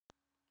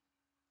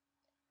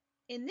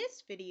In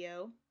this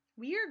video,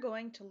 we are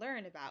going to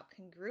learn about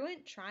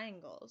congruent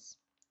triangles.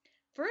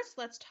 First,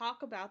 let's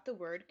talk about the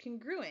word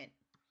congruent.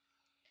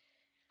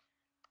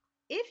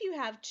 If you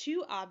have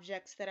two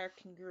objects that are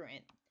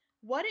congruent,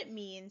 what it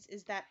means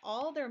is that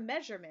all their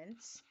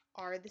measurements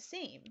are the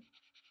same,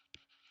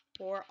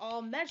 or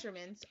all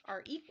measurements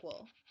are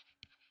equal.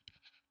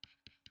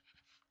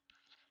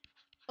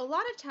 A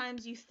lot of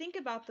times you think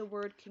about the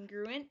word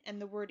congruent and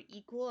the word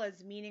equal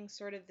as meaning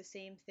sort of the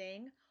same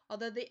thing,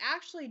 although they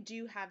actually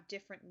do have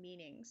different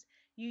meanings.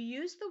 You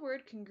use the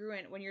word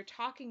congruent when you're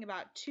talking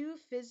about two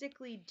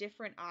physically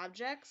different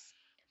objects,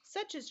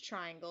 such as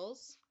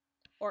triangles,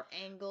 or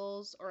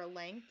angles, or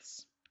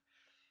lengths.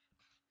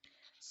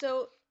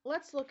 So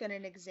let's look at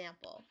an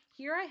example.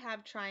 Here I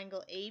have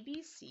triangle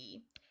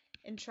ABC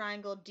and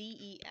triangle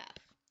DEF.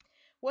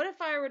 What if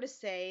I were to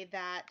say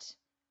that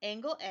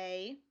angle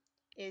A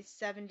is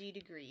 70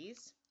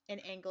 degrees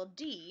and angle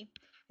D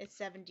is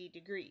 70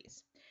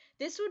 degrees?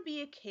 This would be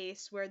a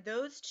case where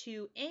those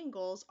two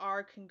angles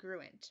are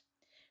congruent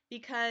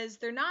because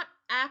they're not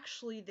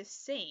actually the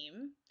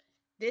same.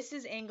 This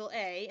is angle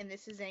A and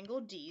this is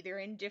angle D. They're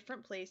in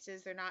different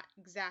places. They're not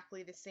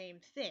exactly the same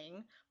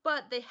thing,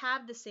 but they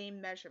have the same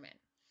measurement.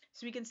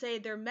 So we can say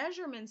their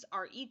measurements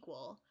are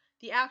equal.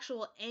 The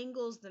actual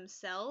angles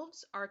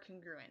themselves are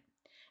congruent.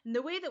 And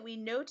the way that we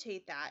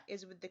notate that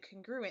is with the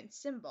congruent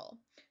symbol.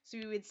 So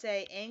we would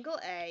say angle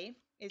A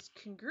is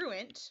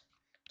congruent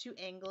to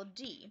angle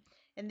D.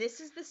 And this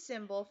is the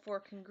symbol for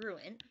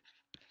congruent.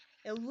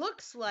 It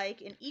looks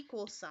like an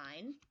equal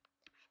sign,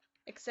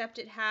 except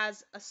it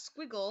has a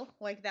squiggle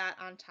like that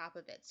on top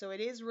of it. So it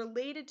is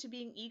related to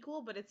being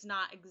equal, but it's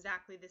not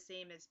exactly the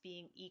same as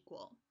being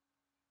equal.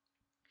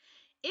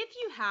 If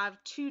you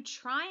have two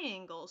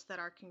triangles that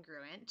are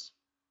congruent,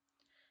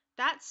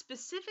 that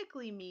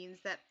specifically means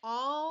that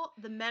all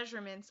the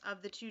measurements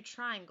of the two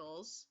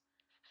triangles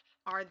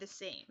are the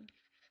same.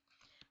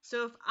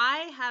 So if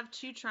I have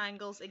two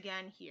triangles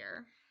again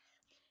here,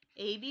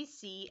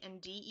 ABC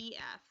and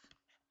DEF,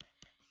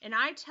 and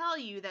I tell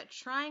you that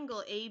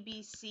triangle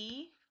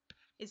ABC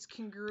is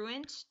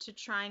congruent to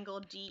triangle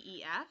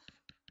DEF,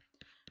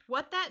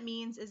 what that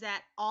means is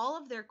that all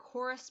of their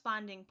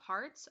corresponding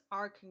parts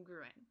are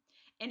congruent.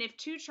 And if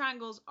two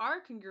triangles are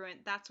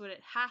congruent, that's what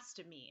it has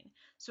to mean.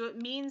 So it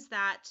means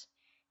that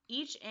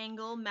each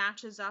angle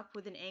matches up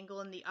with an angle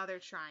in the other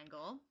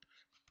triangle.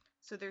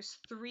 So there's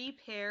three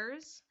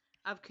pairs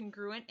of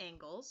congruent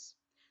angles.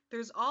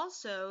 There's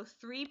also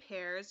three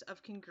pairs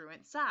of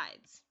congruent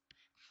sides.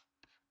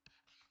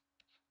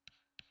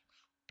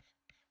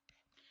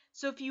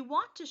 So if you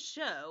want to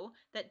show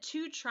that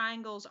two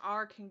triangles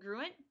are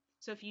congruent,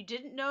 so if you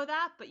didn't know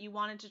that but you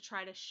wanted to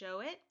try to show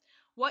it,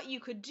 what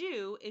you could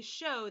do is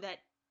show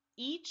that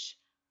each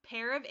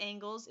pair of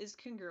angles is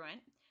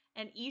congruent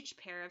and each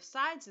pair of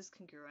sides is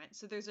congruent.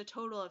 So there's a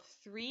total of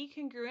three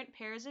congruent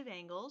pairs of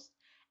angles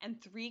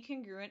and three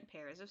congruent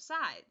pairs of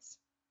sides.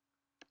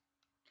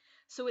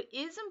 So it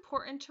is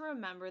important to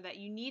remember that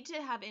you need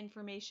to have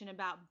information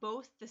about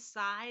both the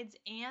sides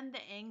and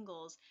the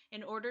angles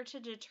in order to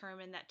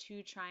determine that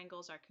two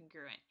triangles are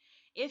congruent.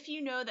 If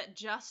you know that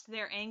just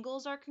their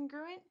angles are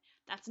congruent,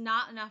 that's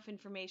not enough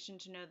information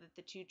to know that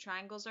the two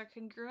triangles are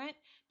congruent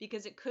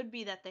because it could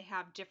be that they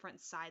have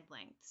different side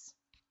lengths.